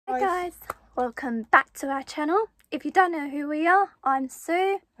Hi guys, welcome back to our channel. If you don't know who we are, I'm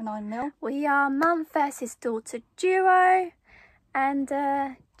Sue. And I'm Mel. We are mum versus daughter duo. And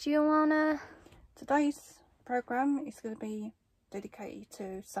do you wanna... Today's programme is going to be dedicated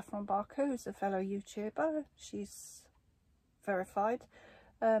to Saffron Barker, who's a fellow YouTuber. She's verified.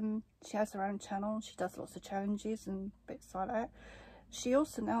 She has her own channel. She does lots of challenges and bits like that. She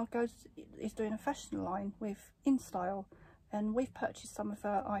also now is doing a fashion line with InStyle. And we've purchased some of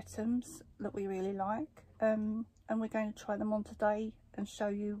her items that we really like, and we're going to try them on today and show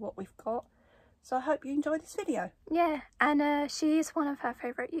you what we've got. So I hope you enjoy this video. Yeah, and she is one of her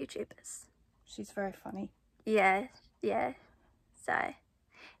favourite YouTubers. She's very funny. Yeah. So,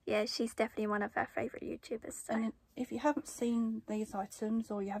 yeah, she's definitely one of her favourite YouTubers. So. And if you haven't seen these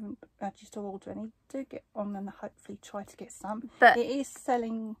items or you haven't managed to order any, do get on and hopefully try to get some. But it is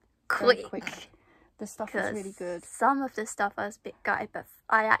selling very quick. The stuff is really good. Some of the stuff I was a bit gutted, but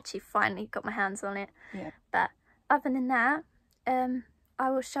I actually finally got my hands on it. Yeah. But other than that, I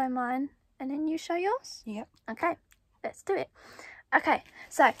will show mine and then you show yours? Yep. Okay, let's do it. Okay,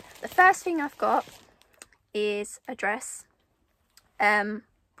 so the first thing I've got is a dress.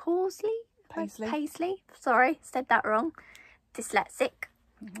 Paisley. Sorry, said that wrong. Dyslexic.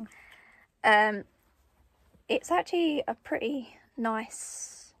 It's actually a pretty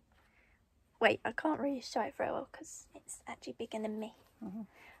nice... Wait, I can't really show it very well because it's actually bigger than me.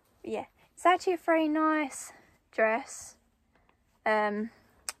 Yeah, it's actually a very nice dress. What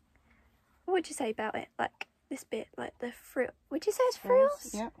would you say about it? Like this bit, like the frill. Would you say it's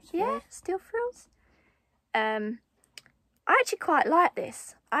frills? Yeah, yeah, still frills. I actually quite like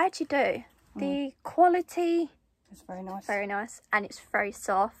this. I actually do. The quality is very nice. Very nice, and it's very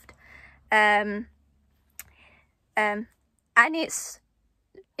soft. And it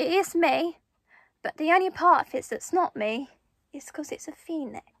is me. But the only part of it that's not me is because it's a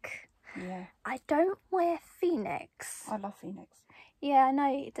v-neck. Yeah. I don't wear v-necks. I love v-necks. Yeah, I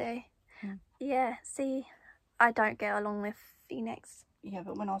know you do. Yeah, see, I don't get along with v-necks. Yeah,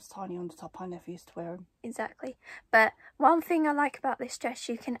 but when I was tiny on the top, I never used to wear them. Exactly. But one thing I like about this dress,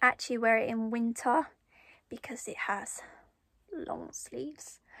 you can actually wear it in winter because it has long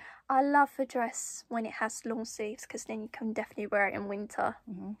sleeves. I love a dress when it has long sleeves because then you can definitely wear it in winter.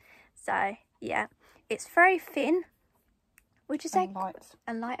 So... yeah, it's very thin. Would you say?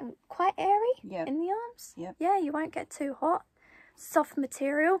 And light and quite airy in the arms. Yeah. Yeah, you won't get too hot. Soft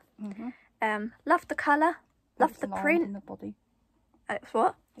material. Love the colour. Love the print. In the body. It's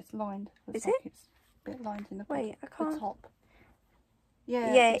what? It's lined. Is it? It's a bit lined in the body. Wait, I can't. The top.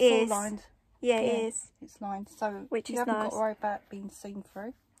 Yeah. Yeah, it's it all is. lined. Yeah, it is. It's lined, so which you is haven't nice. got to worry about being seen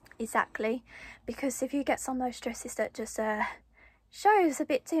through. Exactly, because if you get some of those dresses that just shows a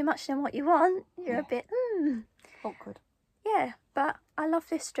bit too much than what you want, you're a bit awkward. Yeah, but I love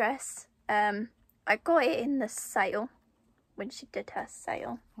this dress. I got it in the sale when she did her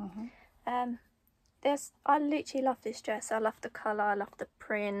sale. I literally love this dress. I love the colour, I love the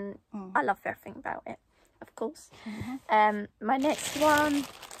print, I love everything about it, of course. My next one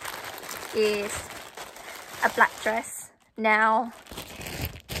is a black dress. Now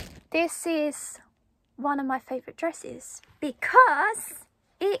this is one of my favourite dresses because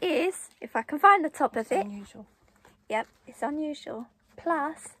it is, if I can find the top of it. Unusual. Yep, it's unusual.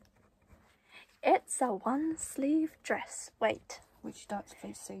 Plus, it's a one sleeve dress. Wait. Which you don't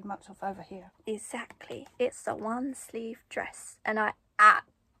see much of over here. Exactly. It's a one sleeve dress. And I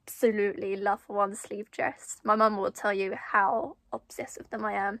absolutely love a one sleeve dress. My mum will tell you how obsessed with them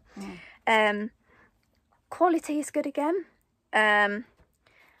I am. Quality is good again.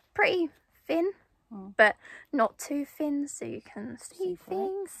 Pretty thin. But not too thin so you can see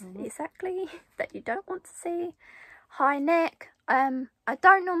things exactly that you don't want to see. High neck. I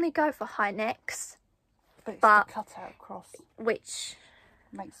don't normally go for high necks, but it's the cutout across, which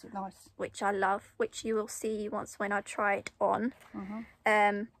makes it nice, which I love, which you will see once when I try it on.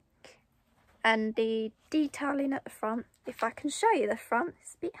 And the detailing at the front, if I can show you the front,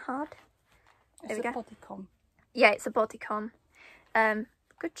 it's a bit hard. There we go. Bodycon. Yeah, it's a bodycon.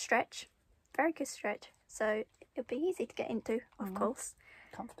 Good stretch. Very good stretch, so it'll be easy to get into, of course.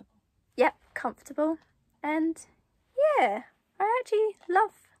 Comfortable. Yep, comfortable. And yeah, I actually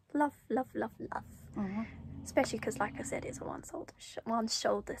love. Especially because, like I said, it's a one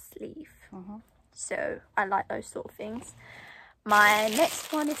shoulder sleeve. So I like those sort of things. My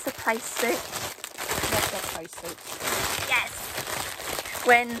next one is a place suit. Love that place suit. Yes.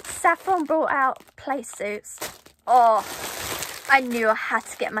 When Saffron brought out place suits, oh, I knew I had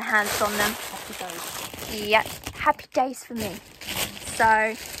to get my hands on them. Happy days. Yep, happy days for me.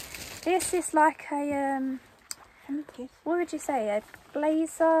 So this is like a what would you say, a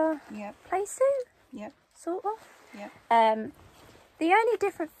blazer play suit? Yep. Sort of? Yep. The only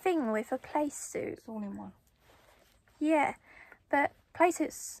different thing with a play suit... It's all in one. Yeah, but play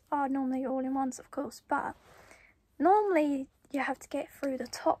suits are normally all in ones, of course, but normally you have to get through the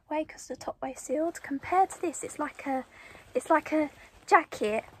top way because the top way is sealed. Compared to this, it's like a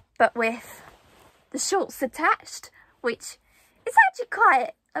jacket, but with the shorts attached, which is actually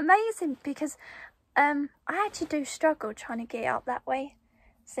quite amazing because I actually do struggle trying to get it up that way.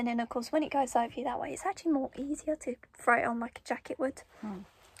 So then, of course, when it goes over you that way, it's actually more easier to throw it on like a jacket would.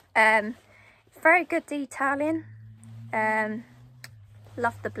 Very good detailing.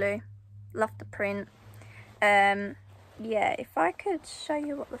 Love the blue, love the print. Yeah, if I could show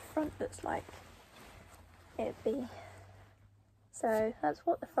you what the front looks like, it'd be... So that's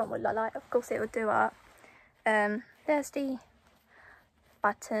what the front would look like. Of course, it would do up. There's the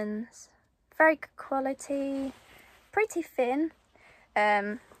buttons. Very good quality. Pretty thin.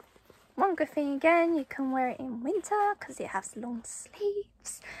 One good thing again, you can wear it in winter because it has long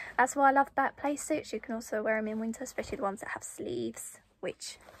sleeves. That's what I love about play suits. You can also wear them in winter, especially the ones that have sleeves,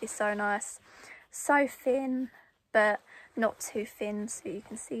 which is so nice. So thin, but not too thin so you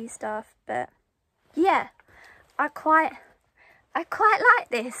can see stuff. But yeah, I quite like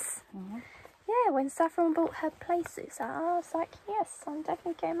this. Yeah, when Saffron bought her play suits out, I was like, yes, I'm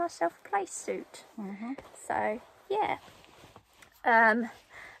definitely getting myself a play suit. So yeah.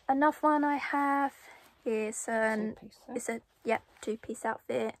 Another one I have is it's a two-piece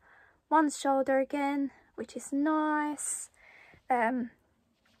outfit. One's shoulder again, which is nice.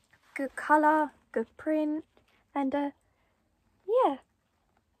 Good colour, good print, and yeah.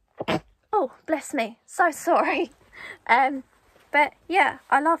 Oh, bless me, so sorry. But yeah,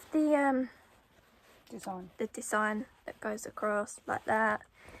 I love the design that goes across like that,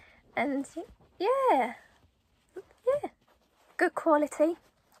 and yeah, good quality,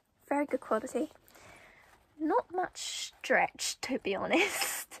 very good quality. Not much stretch, to be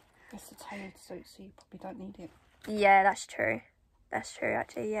honest. It's a tailored suit, so you probably don't need it. Yeah, that's true. That's true,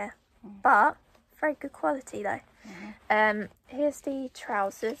 actually. Yeah, but very good quality though. Here's the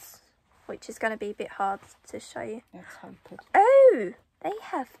trousers, which is going to be a bit hard to show you. They're tapered. Oh, they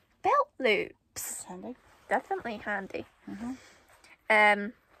have belt loops. That's handy. Definitely handy.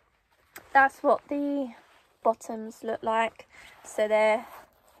 That's what the bottoms look like. So I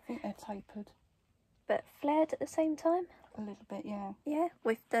think they're tapered, but flared at the same time. A little bit, yeah. Yeah,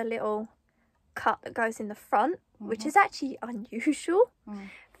 with the little cut that goes in the front, which is actually unusual.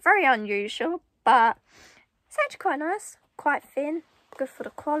 Very unusual, but it's actually quite nice. Quite thin, good for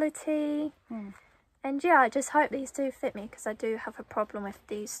the quality. And yeah, I just hope these do fit me because I do have a problem with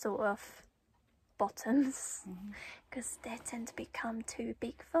these sort of bottoms because they tend to become too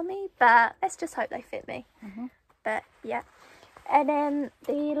big for me, but let's just hope they fit me. But yeah, and then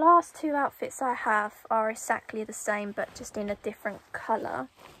the last two outfits I have are exactly the same but just in a different colour.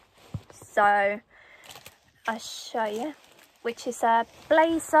 So I'll show you, which is a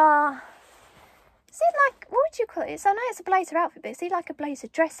blazer. Is it like, what would you call it? So I know it's a blazer outfit, but is it like a blazer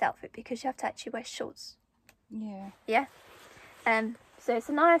dress outfit because you have to actually wear shorts? Yeah. So it's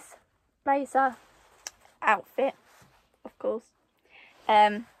a nice blazer outfit, of course.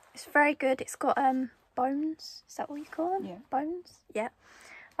 It's very good. It's got bones. Is that what you call them? Yeah. Bones. Yeah.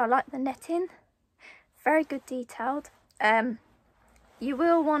 I like the netting. Very good detailed. You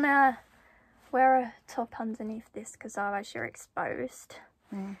will want to wear a top underneath this because otherwise you're exposed.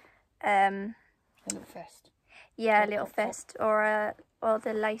 A little vest. Yeah, a little vest or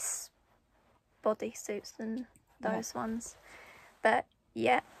the lace bodysuits and those ones. But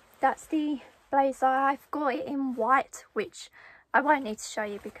yeah, that's the blazer. I've got it in white, which I won't need to show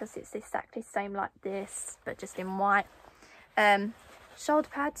you because it's exactly the same like this, but just in white. Shoulder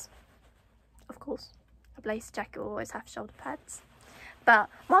pads, of course. A blazer jacket will always have shoulder pads. But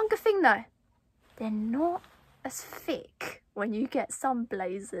one good thing though, they're not as thick when you get some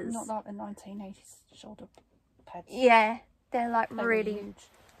blazers. Not like the 1980s shoulder pads. Yeah, they're like really huge.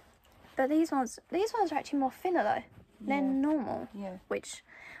 But these ones are actually more thinner though than normal. Yeah. Which,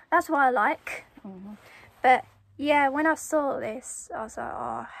 that's what I like. But yeah, when I saw this, I was like,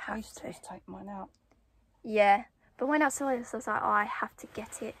 oh, I used to just take mine out. Yeah, but when I saw this, I was like, oh, I have to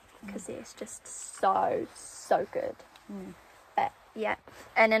get it because it's just so good. But yeah,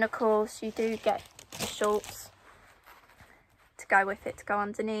 and then of course you do get the shorts to go with it, to go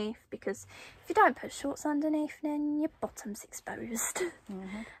underneath, because if you don't put shorts underneath, then your bottom's exposed.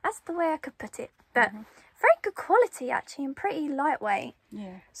 That's the way I could put it. But very good quality actually, and pretty lightweight.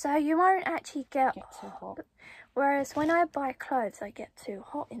 Yeah. So you won't actually get too hot. Whereas when I buy clothes, I get too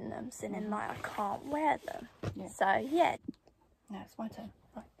hot in them, so then like I can't wear them. Yeah. So yeah. Now it's my turn.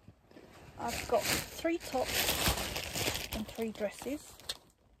 Right. I've got 3 tops and 3 dresses.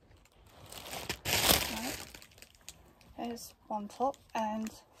 Right. There's 1 top, and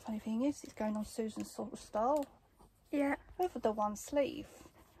funny thing is, it's going on Susan's sort of style. Yeah. With the 1 sleeve.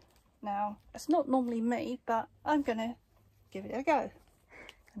 Now, it's not normally me, but I'm gonna give it a go.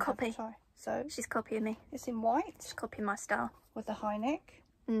 Copy. Try. So She's copying me. it's in white. She's copying my style. With a high neck.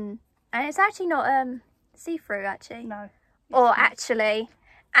 And it's actually not see-through actually. No. Or actually,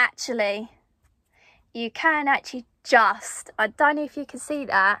 you can actually just, I don't know if you can see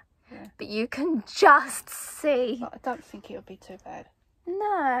that, but you can just see. But I don't think it'll be too bad. No,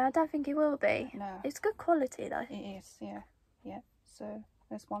 I don't think it will be. No. It's good quality though. It is, yeah. Yeah. So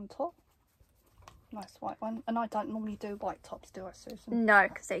there's 1 top. Nice white one. And I don't normally do white tops, do I, Susan? No,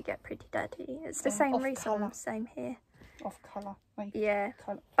 because they get pretty dirty. It's the same off reason, colour. same here. Off colour. Like Yeah.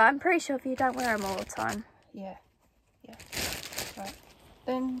 colour. But I'm pretty sure if you don't wear them all the time. Yeah. Yeah. Right.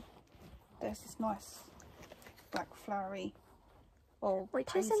 Then there's this nice black flowery or Which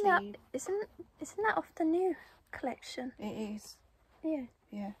paisley. isn't that off the new collection? It is. Yeah.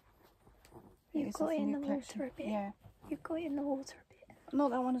 Yeah. You've got it in the water a bit. Yeah. You've got it in the water a bit.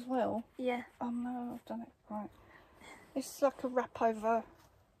 Not that one as well. Yeah. Oh no, I've done it right. It's like a wrap over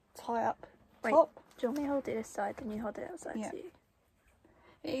tie up top. Do you want me to hold it this side and you hold it outside Yeah. to you?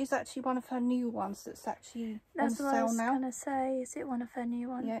 It is actually one of her new ones that's actually That's on what I sale was now. gonna say. Is it one of her new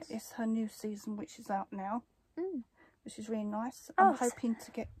ones? Yeah, it's her new season which is out now. Which is really nice. Oh, I'm hoping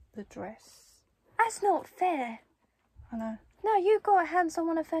to get the dress. That's not fair. I know. No, you got hands on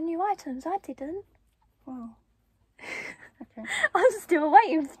one of her new items. I didn't. Well, okay. I'm still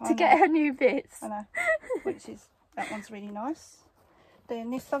waiting to get her new bits. I know. Which is, that one's really nice.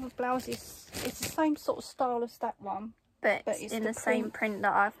 Then this other blouse is, it's the same sort of style as that one. But But it's it's in the the same print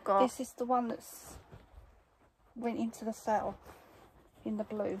that I've got. This is the one that's went into the sale in the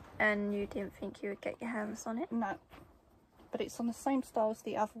blue. And you didn't think you would get your hands on it? No. But it's on the same style as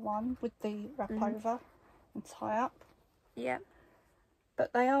the other one with the wrap over and tie up. Yeah.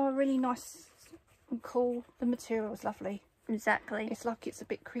 But they are really nice and cool. The material is lovely. Exactly. It's like it's a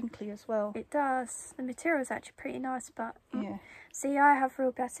bit crinkly as well. It does. The material is actually pretty nice, but Yeah. see, I have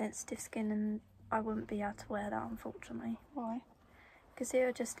real bad sensitive skin and I wouldn't be able to wear that, unfortunately. Why? Because it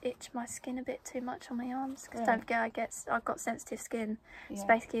would just itch my skin a bit too much on my arms. Because Yeah. don't forget, I've got sensitive skin. Yeah. So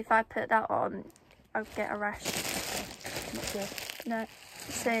basically, if I put that on, I'll get a rash. Not good. No.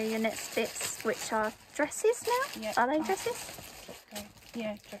 So your next bits, which are dresses now? Yeah. Are they dresses? Okay.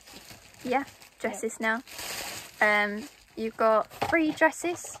 Yeah, dresses. Yeah, dresses now. You've got 3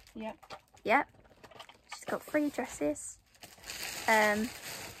 dresses. Yeah. Yep. She's got 3 dresses.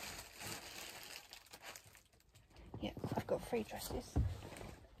 Yeah, I've got 3 dresses.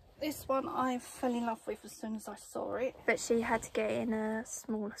 This one I fell in love with as soon as I saw it. But she had to get it in a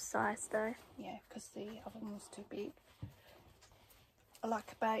smaller size though. Yeah, because the other one was too big. I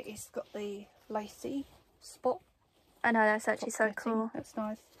like about it, it's got the lacy spot. I know, that's actually so Top cool. netting. That's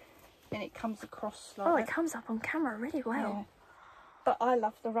nice. And it comes across like Oh, that. it comes up on camera really well. Yeah. But I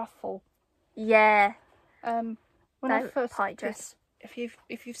love the ruffle. Yeah. When That I first pie dress. if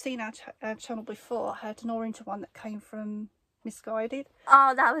you've seen our channel before, I had an orange one that came from Misguided.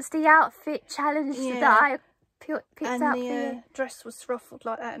 Oh, that was the outfit challenge that I picked and out the for you. dress was ruffled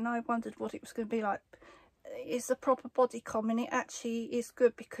like that, and I wondered what it was going to be like. It's a proper bodycom, and it actually is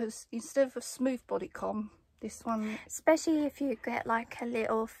good because instead of a smooth bodycom, this one, Especially if you get like a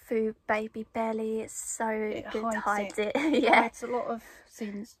little foo baby belly, it's so good to hide it. Yeah. hides a lot of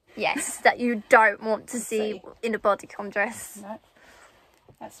sins. Yes, that you don't want to see in a bodycon dress. No,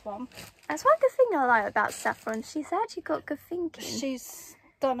 that's one. That's one good thing I like about Saffron. She's actually got good thinking. She's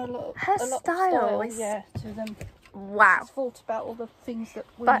done a lot Her of style is- to them. Wow. She's thought about all the things that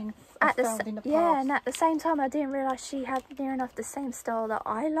But women have found in the past. yeah, and at the same time, I didn't realise she had near enough the same style that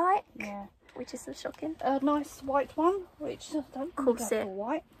I like, Yeah. which is shocking. A nice white one, which I don't think Corset. for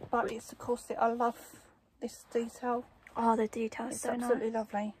white, but it's a corset. I love this detail. Oh, the details It's so absolutely nice.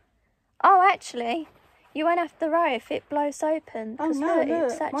 lovely. Oh, actually, you won't have to row if it blows open. Oh 'cause no, look,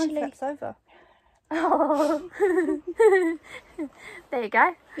 look, it's mine actually. flaps over. Oh. There you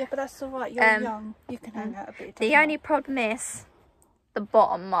go. Yeah, but that's all right. You're young. You can hang out a bit. The only problem is the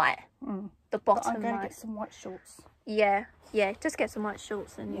bottom might. The But bottom I'm going to might. get some white shorts. Yeah, just get some white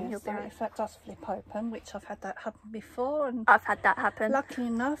shorts and Yeah, you'll be so right. if that does flip open, which I've had that happen before, and I've had that happen. lucky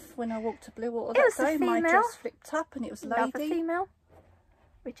enough, when I walked to Blue Water It was that a day, my female. dress flipped up and it was Another lady. female,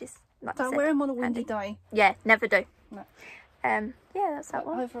 which is like I Don't said, wear them on a windy handy. day. Yeah, never do. No. Yeah, that's that But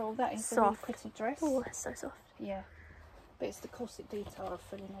one. overall, that is a Soft. really pretty dress. Oh, that's so soft. Yeah. But it's the corset detail I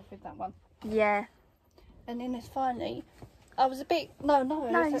fell in love with, that one. Yeah. And then there's finally, I was a bit, no,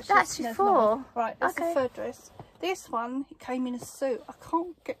 that's your four. Right, that's okay. the third dress. This one, it came in a suit. I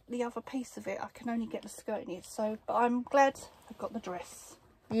can't get the other piece of it. I can only get the skirt in it. So, but I'm glad I got the dress.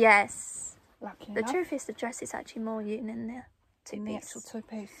 Yes. Lucky the enough. truth is the dress is actually more you in the two-piece. In the actual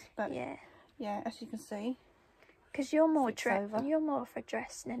two-piece. But yeah, as you can see. Because you're more of a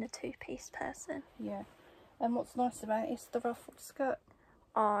dress than a two-piece person. Yeah. And what's nice about it is the ruffled skirt.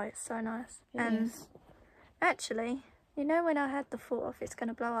 Oh, it's so nice. It is. Actually, you know when I had the thought of it's going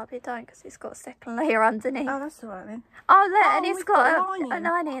to blow up, it don't, because it's got a second layer underneath. Oh, that's alright then. Oh, look, and it's got a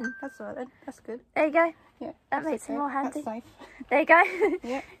lining. That's alright then. That's good. There you go. Yeah. That makes it more handy. That's safe. There you go.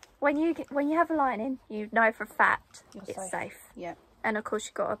 Yeah. When you have a lining, you know for a fact it's safe. Yeah. And of course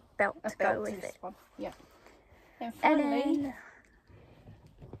you've got a belt to go with it. One. Yeah. And finally, then,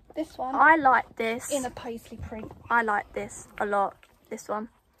 this one. I like this. In a paisley print. I like this a lot. This one.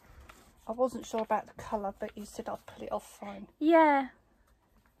 I wasn't sure about the colour, but you said I'd pull it off fine. Yeah.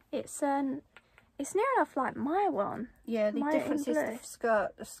 It's near enough like my one. Yeah, the difference is the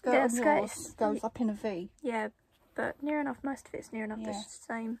skirt. The skirt on yours goes up in a V. Yeah, but near enough, most of it's near enough the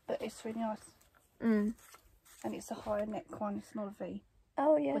same. But it's really nice. Mm. And it's a higher neck one, it's not a V.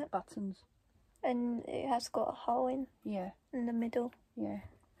 Oh yeah. With buttons. And it has got a hole in the middle. Yeah.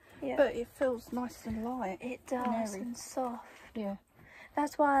 Yeah. But it feels nice and light. It does, and soft. Yeah.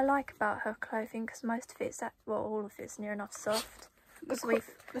 That's what I like about her clothing, because most of it's, all of it's near enough soft. The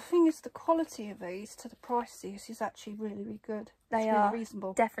thing is, the quality of these to the prices is actually really, really good. They are really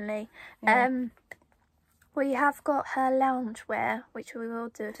reasonable. Definitely. Yeah. We have got her loungewear, which we will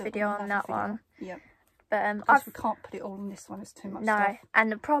do a video on that one. Yeah. But we can't put it all in this one. It's too much stuff. No,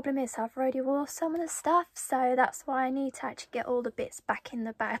 and the problem is I've already wore some of the stuff, so that's why I need to actually get all the bits back in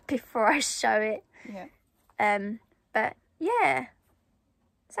the bag before I show it. Yeah. But yeah,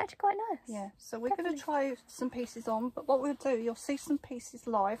 it's actually quite nice. Yeah. So we're going to try some pieces on, but what we'll do, you'll see some pieces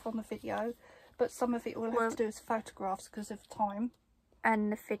live on the video, but some of it we'll have to do as photographs because of time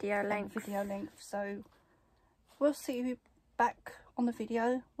and the video length. So we'll see you back on the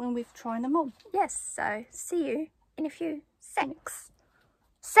video when we've tried them on. Yes, so see you in a few secs.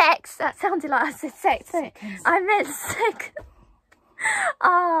 Sex? That sounded like I said sex. I meant sex.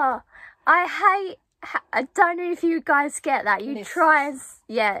 Oh, I don't know if you guys get that. You try and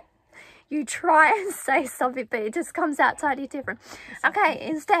say something, but it just comes out totally different. Okay,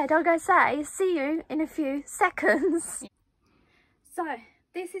 instead I'm going to say see you in a few seconds. So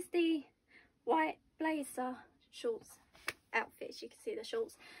this is the white blazer shorts outfits. You can see the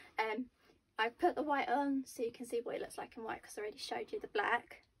shorts. I put the white on so you can see what it looks like in white, because I already showed you the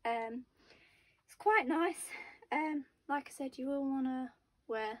black. It's quite nice. Like I said, you will want to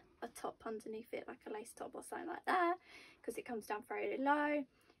wear a top underneath it, like a lace top or something like that, because it comes down very low.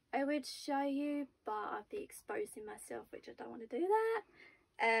 I would show you, but I'd be exposing myself, which I don't want to do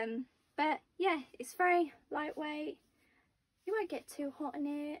that. But yeah, it's very lightweight. You won't get too hot in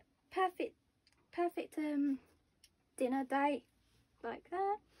it. Perfect dinner date like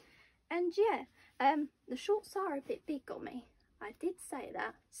that. And yeah, the shorts are a bit big on me. I did say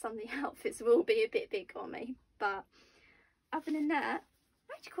that some of the outfits will be a bit big on me, but other than that,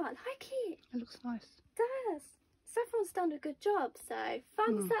 I actually quite like it. It looks nice. It does. Saffron's done a good job, so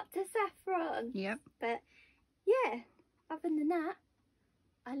thumbs up to Saffron. Yep. But yeah, other than that,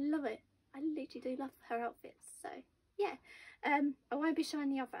 I love it. I literally do love her outfits. So yeah, I won't be showing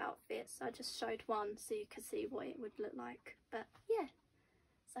the other outfits. I just showed one so you can see what it would look like. But yeah,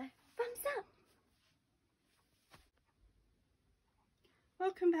 so thumbs up.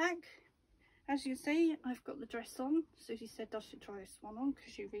 Welcome back. As you see, I've got the dress on. Susie said I should try this one on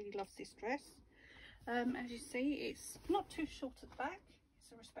because she really loves this dress. As you see, it's not too short at the back.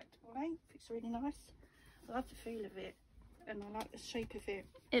 It's a respectable length. It's really nice. I love the feel of it, and I like the shape of it.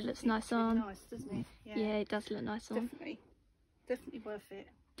 It looks nice on. Really nice, doesn't it? Yeah, it does look nice on. Definitely worth it.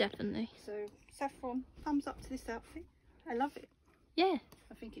 Definitely. So Saffron, thumbs up to this outfit. I love it. Yeah.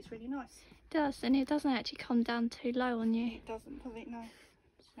 I think it's really nice. It does, and it doesn't actually come down too low on you. It doesn't, does it? No.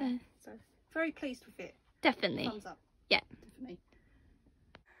 So very pleased with it. Definitely. Thumbs up. Yeah. Definitely.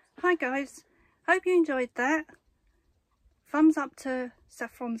 Hi guys. Hope you enjoyed that. Thumbs up to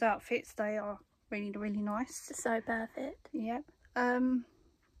Saffron's outfits. They are really, really nice. So perfect. Yeah.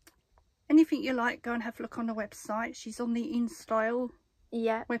 Anything you like, go and have a look on the website. She's on the InStyle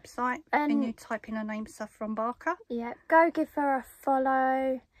website, and you type in her name, Saffron Barker. Yeah, go give her a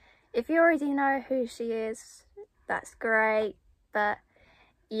follow. If you already know who she is, that's great. But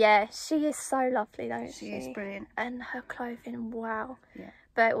yeah, she is so lovely though. She is brilliant. And her clothing, wow. Yeah.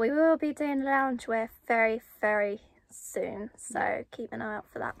 But we will be doing loungewear very, very soon. So keep an eye out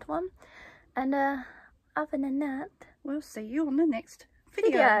for that one. And other than that, we'll see you on the next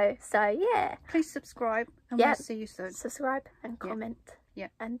video. So yeah. Please subscribe and we'll see you soon. Subscribe and comment. Yeah.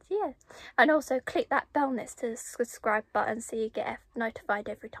 And yeah. And also click that bell next to the subscribe button so you get notified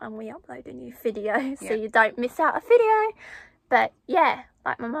every time we upload a new video. So you don't miss out a video. But yeah,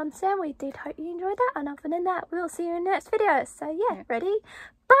 like my mum said, we did hope you enjoyed that. And other than that, we'll see you in the next video. So yeah. Ready?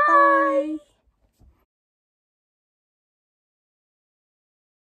 Bye!